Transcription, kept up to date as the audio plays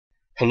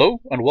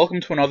Hello and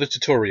welcome to another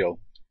tutorial.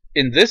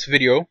 In this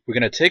video, we're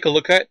going to take a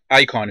look at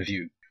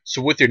iconView.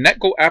 So with your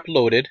NETGO app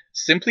loaded,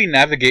 simply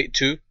navigate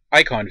to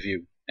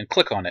iconView and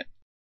click on it.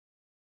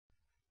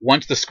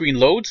 Once the screen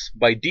loads,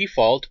 by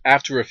default,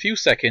 after a few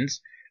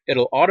seconds,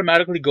 it'll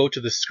automatically go to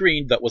the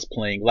screen that was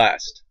playing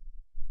last.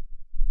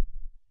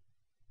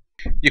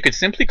 You can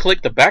simply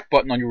click the back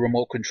button on your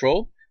remote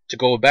control to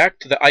go back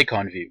to the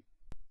icon view.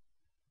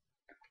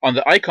 On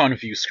the icon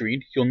view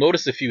screen, you'll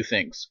notice a few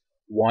things.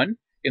 1.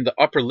 In the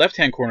upper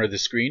left-hand corner of the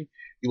screen,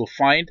 you will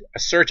find a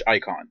search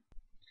icon.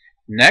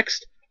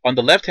 Next, on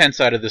the left-hand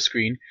side of the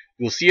screen,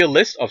 you'll see a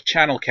list of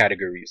channel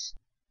categories.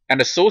 And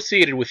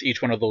associated with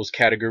each one of those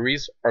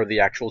categories are the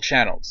actual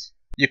channels.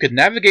 You could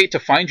navigate to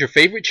find your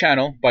favorite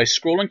channel by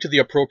scrolling to the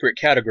appropriate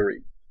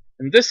category.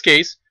 In this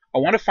case, I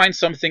want to find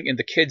something in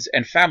the kids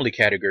and family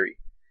category.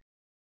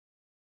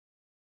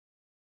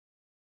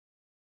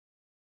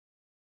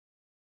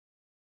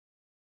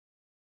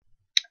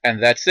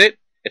 And that's it.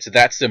 It's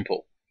that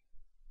simple.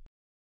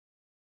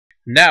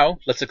 Now,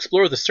 let's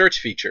explore the search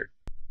feature.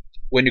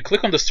 When you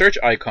click on the search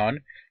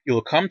icon, you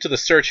will come to the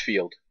search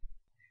field.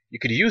 You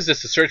could use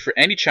this to search for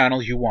any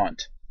channel you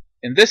want.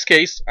 In this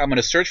case, I'm going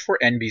to search for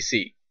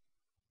NBC.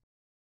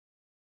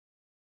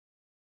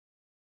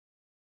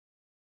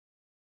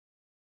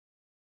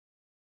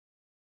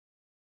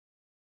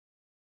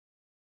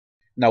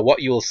 Now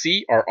what you will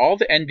see are all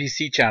the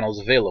NBC channels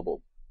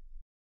available.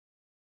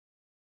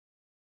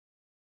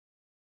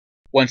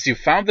 Once you've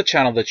found the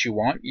channel that you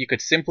want, you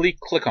could simply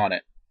click on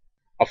it.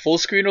 A full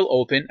screen will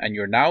open and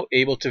you're now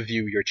able to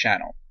view your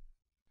channel.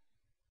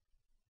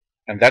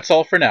 And that's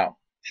all for now.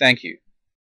 Thank you.